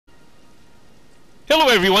Hello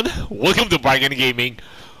everyone, welcome to Bargain Gaming,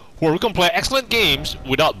 where we can play excellent games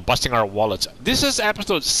without busting our wallets. This is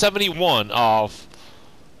episode 71 of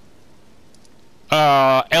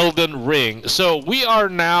Elden Ring. So we are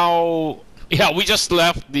now, we just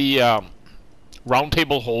left the round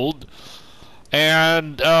table hold,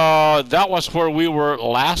 and that was where we were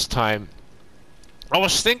last time. I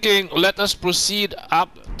was thinking, let us proceed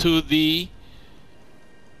up to the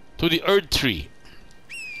Erdtree.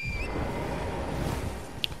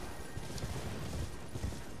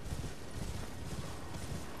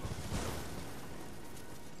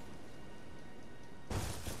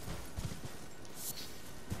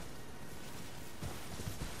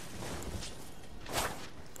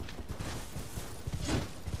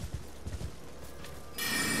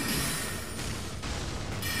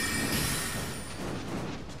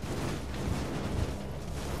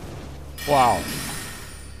 Wow.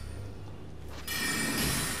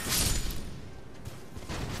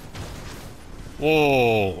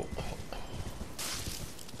 Whoa.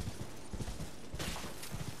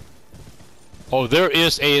 Oh, there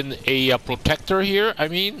is a protector here. I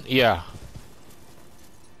mean, yeah.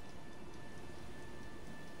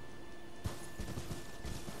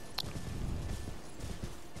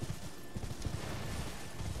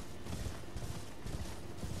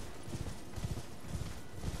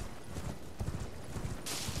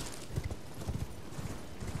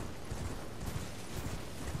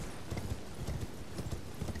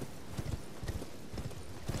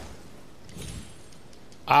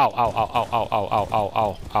 Ow, ow, ow, ow, ow, ow, ow, ow,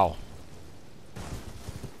 ow, ow.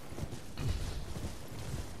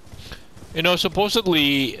 You know,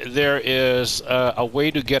 supposedly there is a way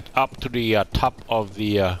to get up to the top of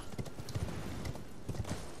the...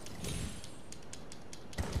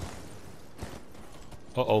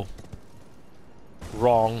 Uh-oh.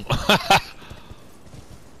 Wrong.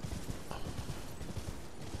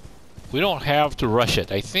 We don't have to rush it.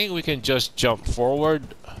 I think we can just jump forward.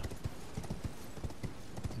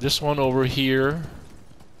 This one over here.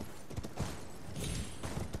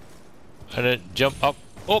 And then jump up.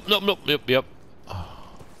 Oh, nope, nope, yep, yep.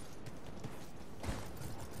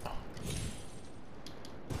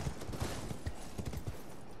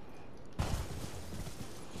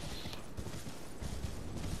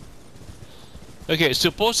 Okay,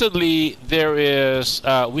 supposedly there is,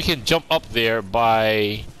 we can jump up there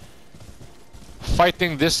by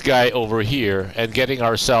fighting this guy over here and getting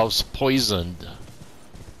ourselves poisoned.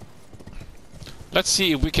 Let's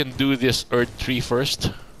see if we can do this Erdtree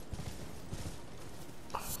first.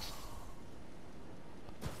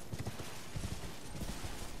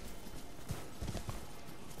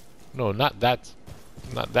 No, not that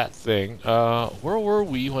thing. Where were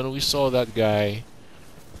we when we saw that guy?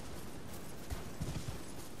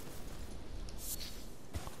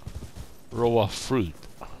 Row of fruit.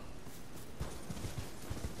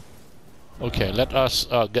 Okay, let us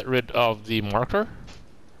get rid of the marker.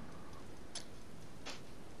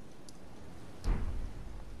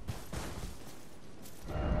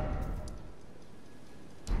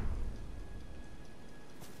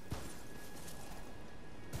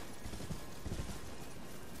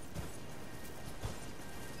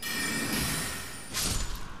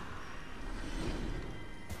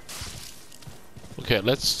 Okay,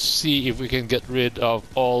 let's see if we can get rid of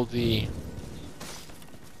all the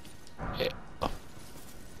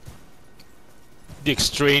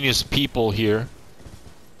extraneous people here.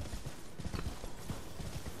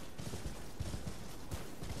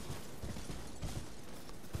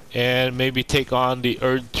 And maybe take on the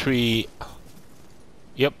Erdtree.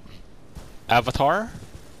 Yep. Avatar.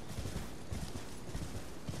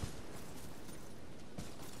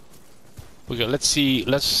 Okay, let's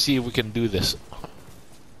see if we can do this.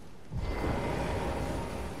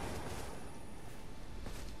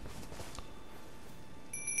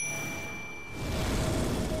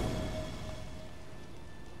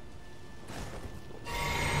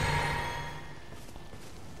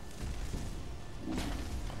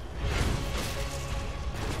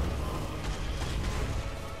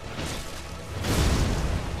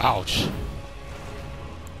 Ouch.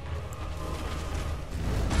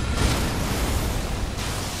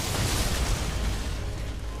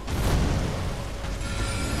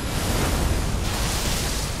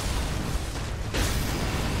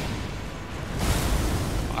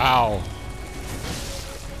 Ow.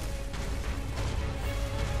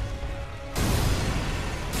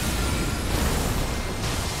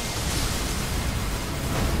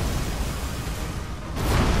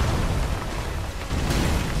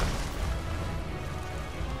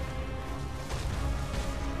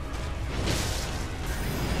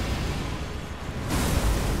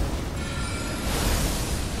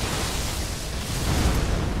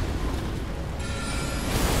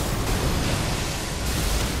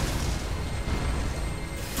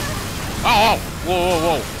 whoa,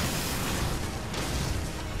 whoa, whoa.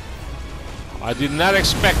 I did not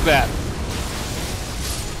expect that.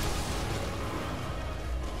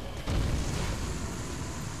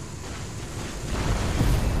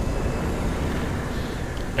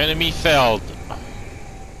 Enemy felled.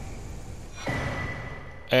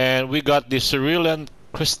 And we got the cerulean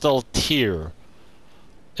crystal tear.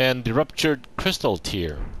 And the ruptured crystal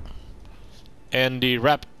tear. And the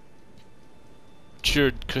raptured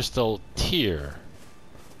crystal tear.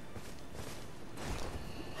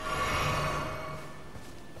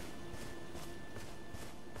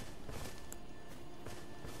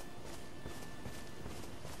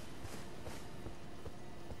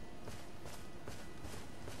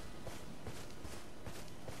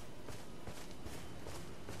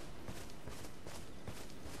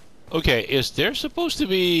 Okay, is there supposed to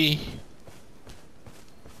be...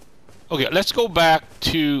 Okay, let's go back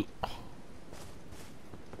to...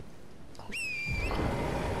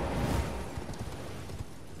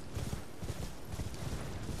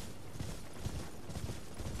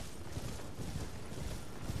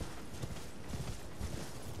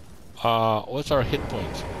 what's our hit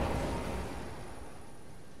points?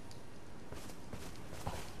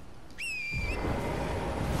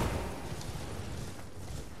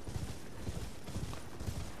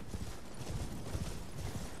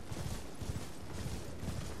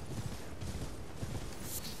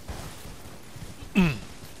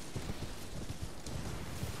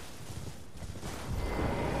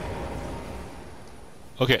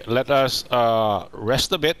 Okay, let us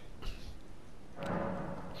rest a bit.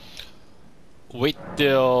 Wait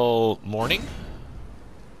till morning.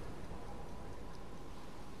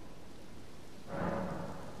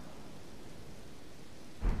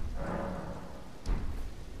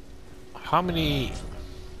 How many...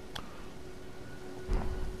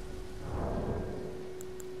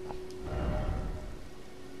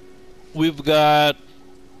 We've got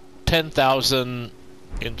 10,000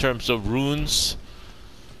 in terms of runes.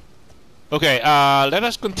 Okay, let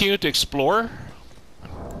us continue to explore.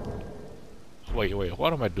 Wait,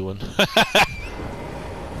 what am I doing?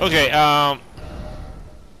 Okay,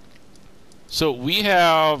 so we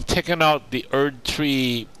have taken out the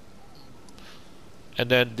Erdtree, and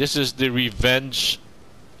then this is the Revenge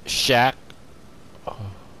Shack.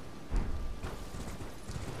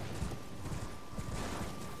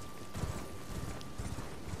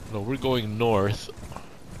 No, we're going north.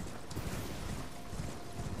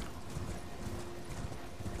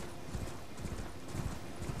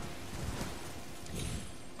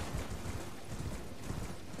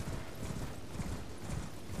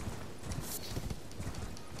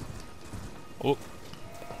 Oh.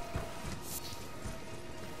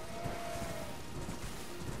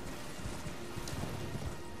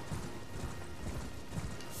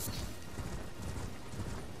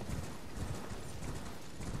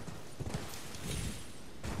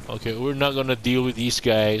 Okay, we're not gonna deal with these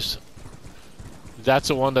guys. That's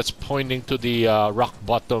the one that's pointing to the rock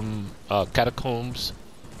bottom catacombs.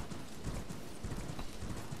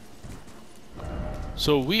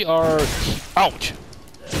 So we are... Ouch!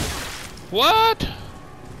 What?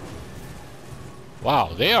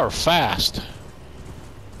 Wow, they are fast.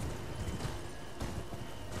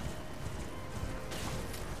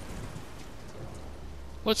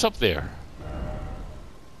 What's up there?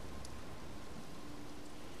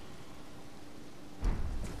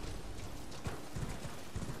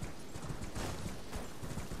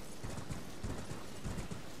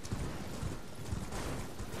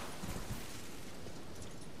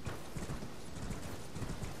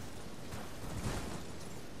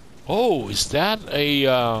 Oh, is that a...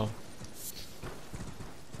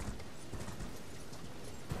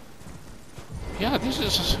 Yeah, this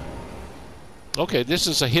is... Okay, this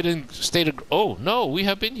is a hidden state of... Oh, no, we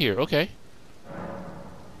have been here. Okay.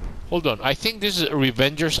 Hold on. I think this is a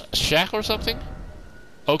Revenger's Shack or something?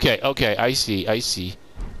 Okay, okay, I see, I see.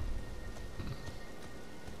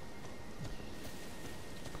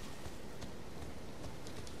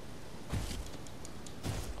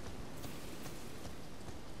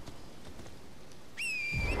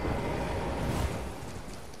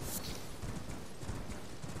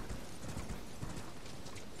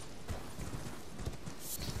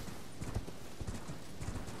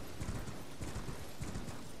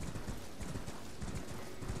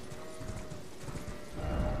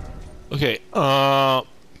 Okay,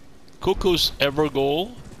 Cuckoo's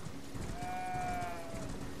Evergoal.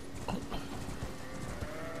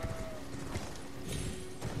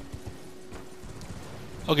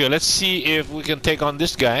 Okay, let's see if we can take on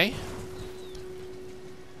this guy.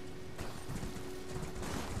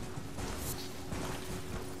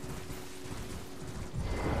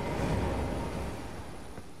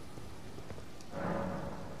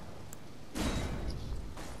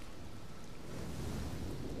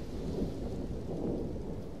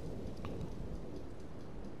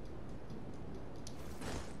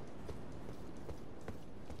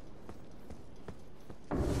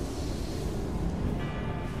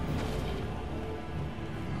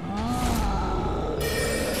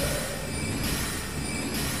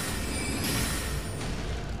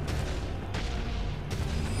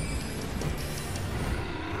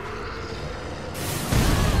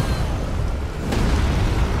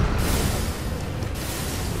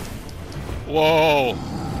 Whoa.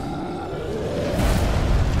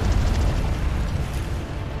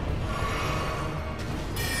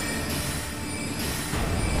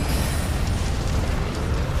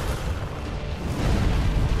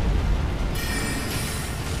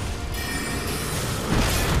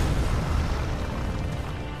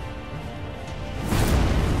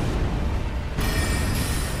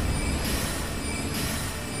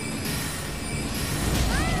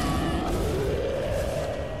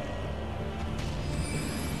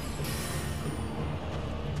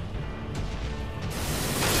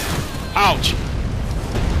 Ouch!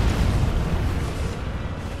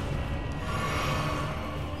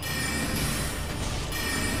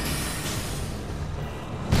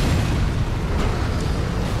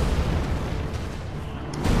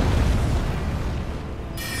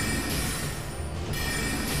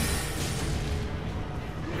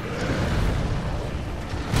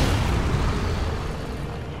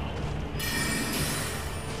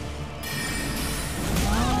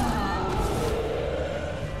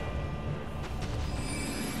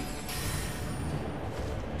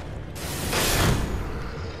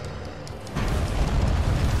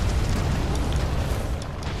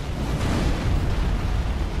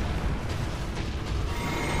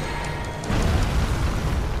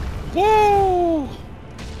 Woo!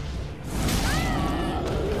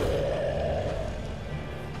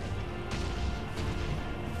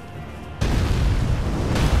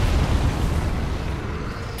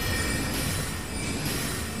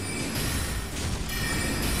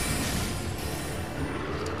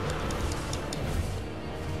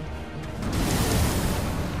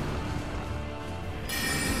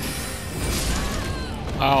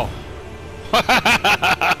 Ow.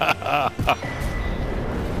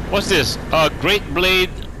 What's this? Great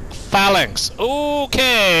Blade Phalanx.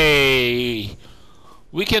 Okay.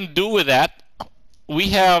 We can do with that. We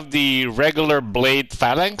have the regular Blade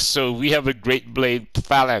Phalanx, so we have a Great Blade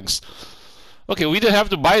Phalanx. Okay, we didn't have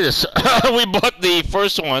to buy this. We bought the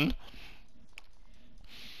first one.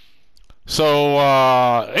 So,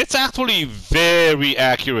 it's actually very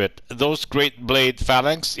accurate. Those Great Blade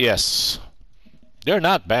Phalanx, yes. They're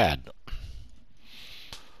not bad.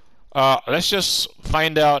 Let's just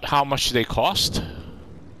find out how much they cost.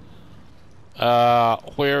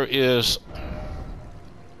 Where is...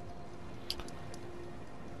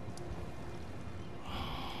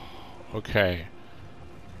 Okay.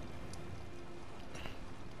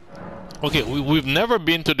 Okay, we've never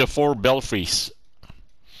been to the 4 belfries.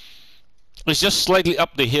 It's just slightly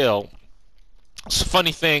up the hill. The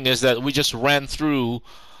funny thing is that we just ran through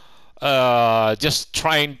just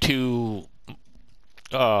trying to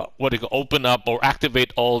open up or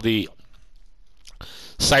activate all the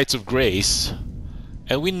sites of grace,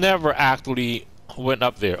 and we never actually went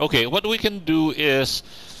up there. Okay, what we can do is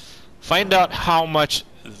find out how much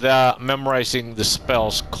the memorizing the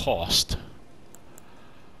spells cost.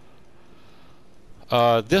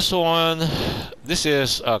 This one, this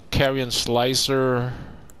is a Carrion Slicer.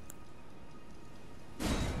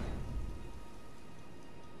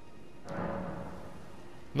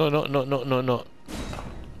 No.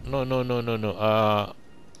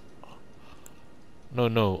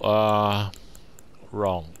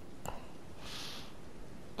 Wrong.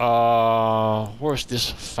 Where's this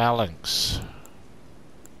Phalanx?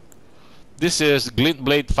 This is Glint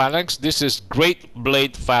Blade Phalanx. This is Great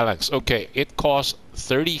Blade Phalanx. Okay, it costs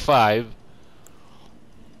 35.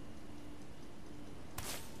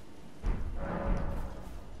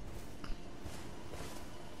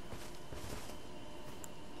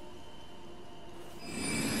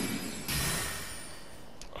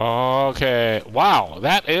 Okay. Wow,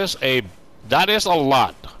 that is a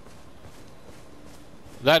lot.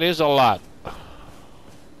 That is a lot.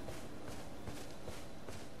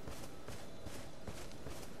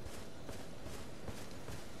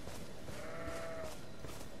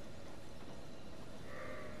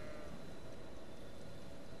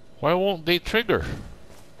 Why won't they trigger?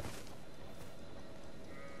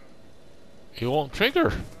 It won't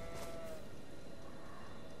trigger.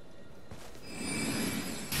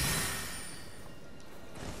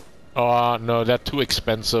 Oh, no, they're too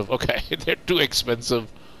expensive. Okay, they're too expensive.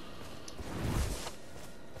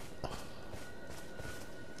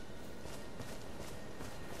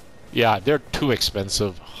 Yeah, they're too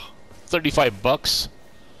expensive. 35 bucks.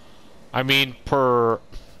 I mean, per...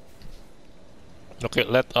 Okay,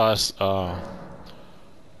 let us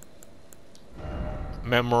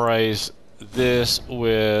memorize this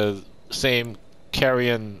with same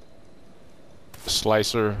Carrion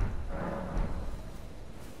Slicer.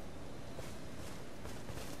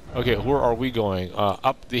 Okay, where are we going?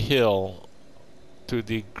 Up the hill to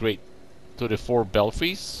the to the 4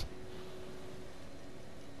 belfries.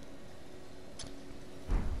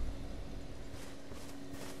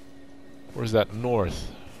 Where's that?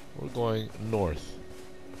 North. We're going north.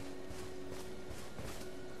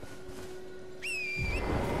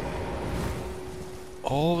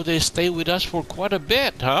 Oh, they stay with us for quite a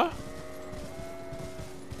bit, huh?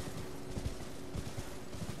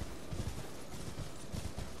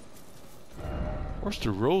 Where's the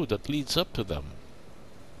road that leads up to them?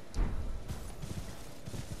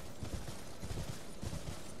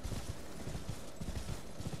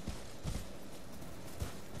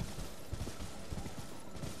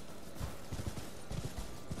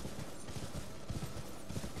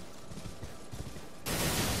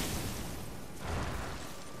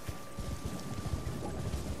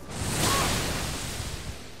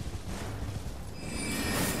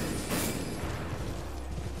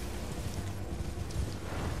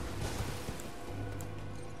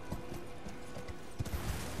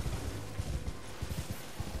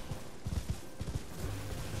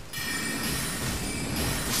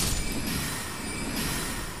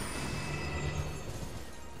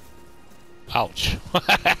 Ouch.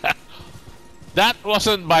 That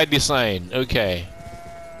wasn't by design. Okay.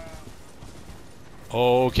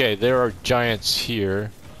 Okay, there are giants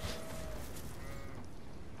here.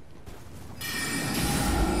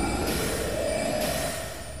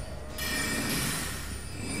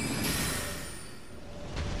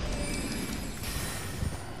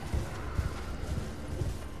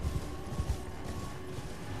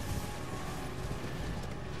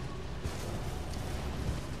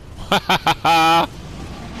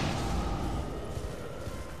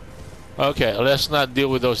 Okay, let's not deal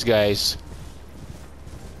with those guys.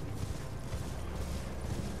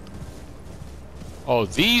 Oh,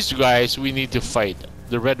 these guys we need to fight.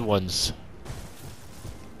 The red ones.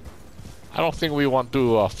 I don't think we want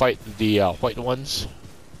to fight the white ones.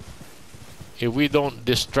 If we don't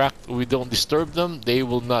disturb them, they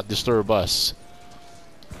will not disturb us.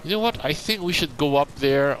 You know what? I think we should go up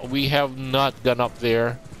there. We have not gone up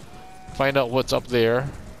there. Find out what's up there.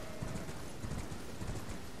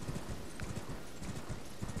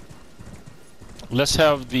 Let's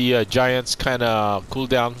have the giants kind of cool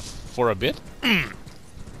down for a bit.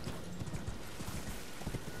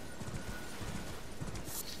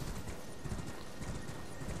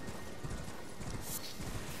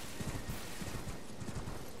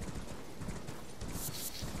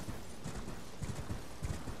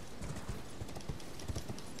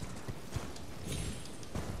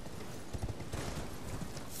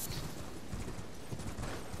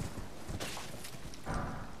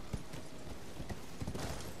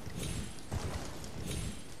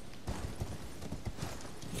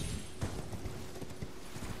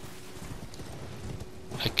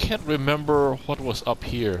 I can't remember what was up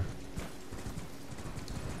here.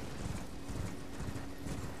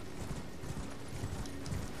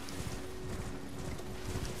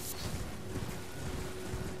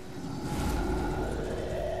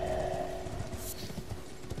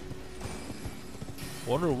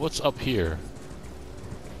 Wonder what's up here.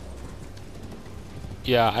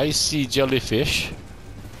 Yeah, I see jellyfish.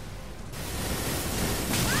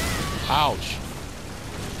 Ouch.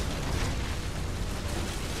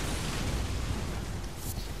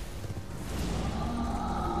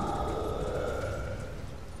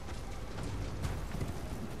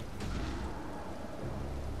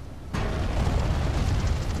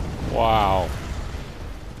 Wow.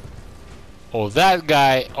 Oh, that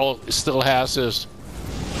guy still has his...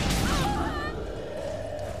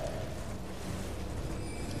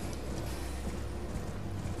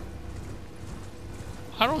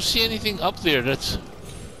 I don't see anything up there that's...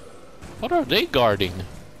 What are they guarding?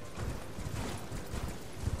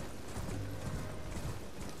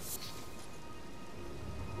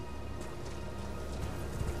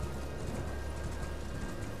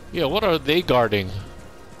 Yeah, what are they guarding?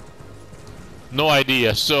 No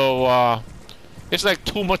idea. So, it's like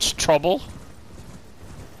too much trouble.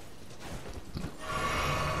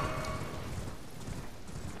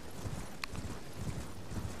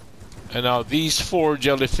 And now these 4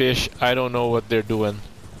 jellyfish, I don't know what they're doing.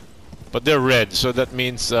 But they're red, so that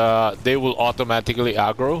means they will automatically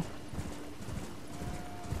aggro.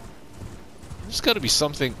 There's gotta be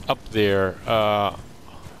something up there.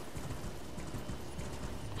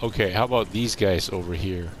 Okay, how about these guys over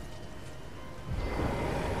here?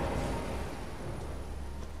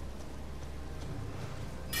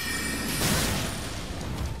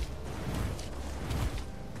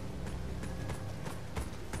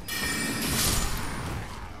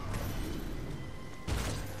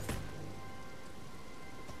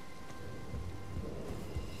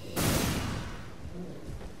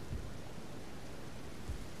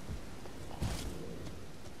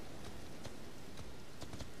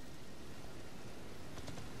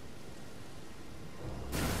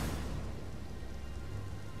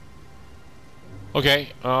 Okay.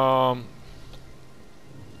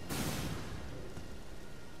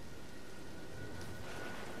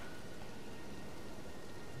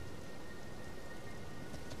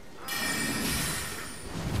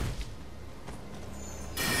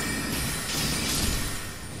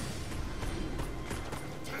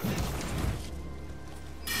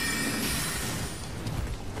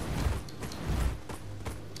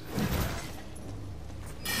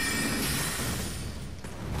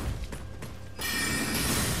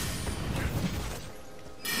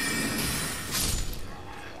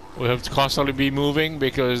 We have to constantly be moving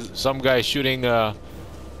because some guy is shooting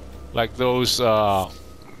like those.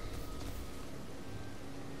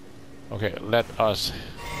 Okay, let us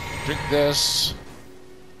drink this.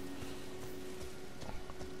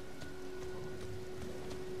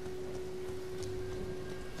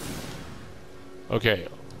 Okay,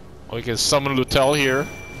 we can summon Lutel here.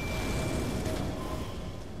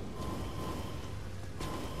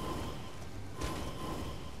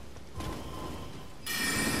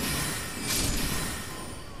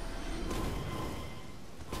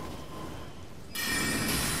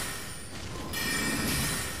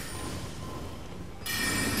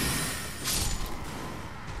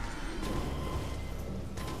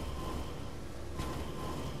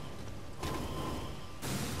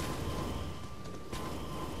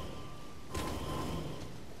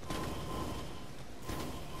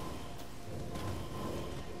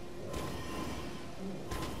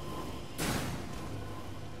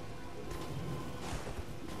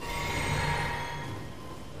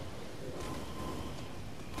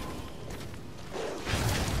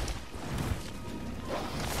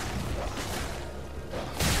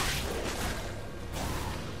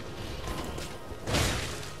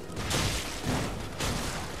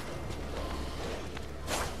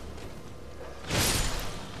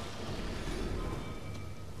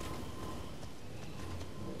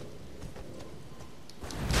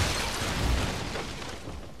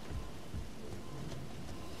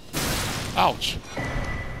 Ouch.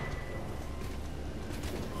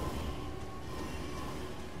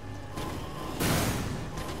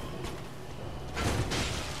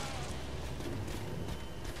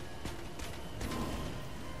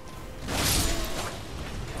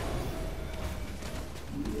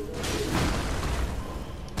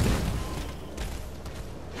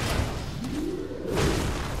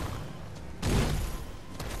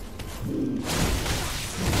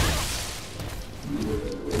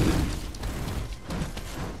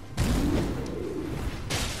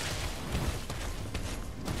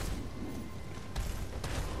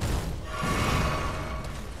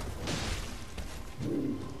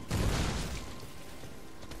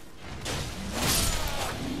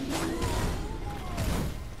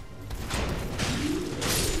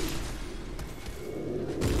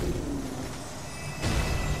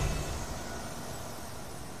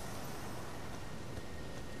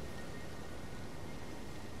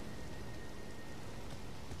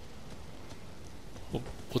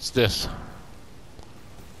 What's this?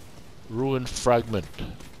 Ruined fragment.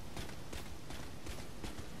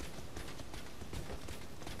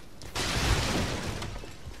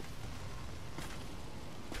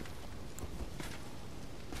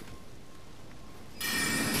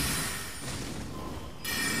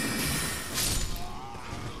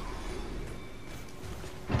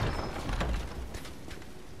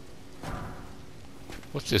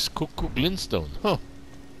 What's this? Cuckoo glintstone. Huh.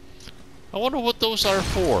 I wonder what those are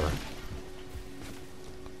for.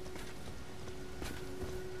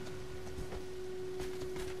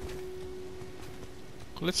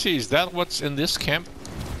 Let's see, is that what's in this camp?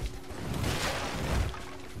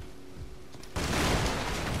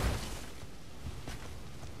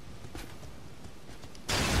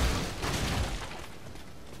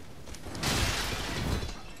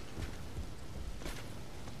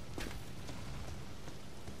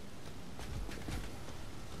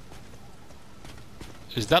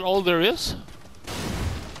 Is that all there is?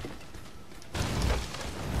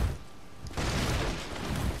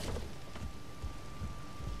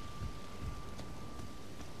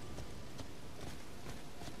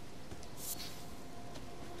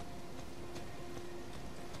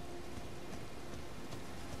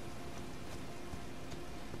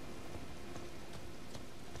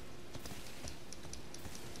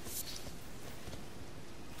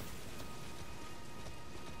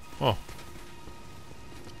 Oh.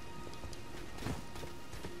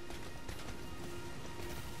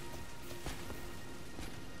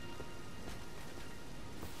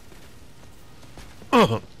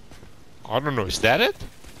 I don't know, is that it?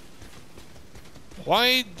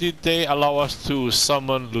 Why did they allow us to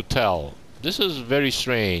summon Lutel? This is very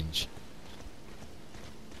strange.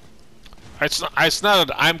 It's not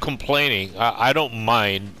that I'm complaining. I don't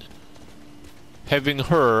mind having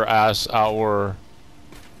her as our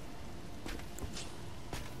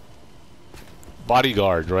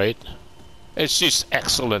bodyguard, right? It's just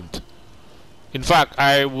excellent. In fact,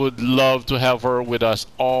 I would love to have her with us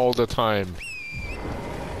all the time.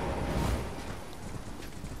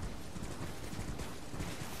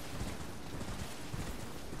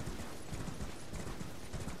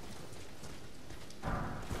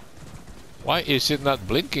 Why is it not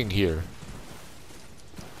blinking here?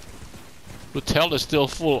 Hotel is still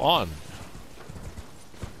full on.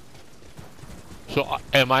 So,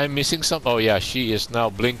 am I missing something? Oh yeah, she is now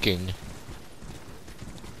blinking.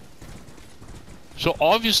 So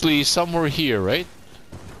obviously somewhere here, right?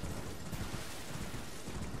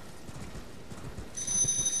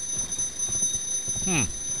 Hmm.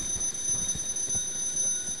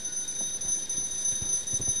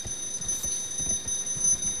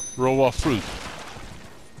 Row of fruit.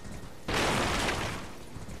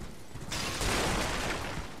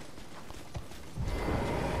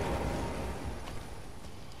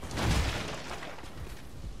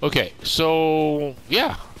 Okay, so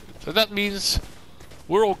yeah, so that means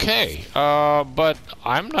we're okay. But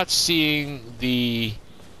I'm not seeing the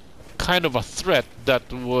kind of a threat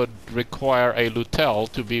that would require a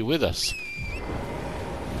Lutel to be with us.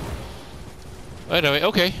 Anyway,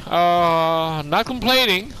 okay. Not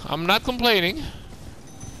complaining. I'm not complaining.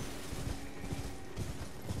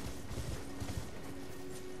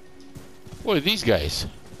 What are these guys?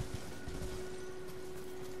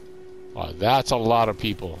 Oh, that's a lot of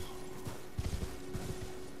people.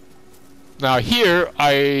 Now here,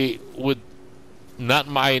 I would not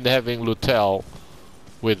mind having Lutel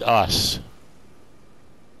with us.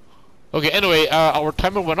 Okay, anyway, our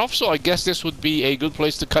timer went off, so I guess this would be a good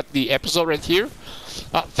place to cut the episode right here.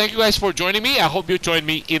 Thank you guys for joining me. I hope you join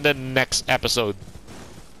me in the next episode.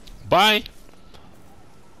 Bye!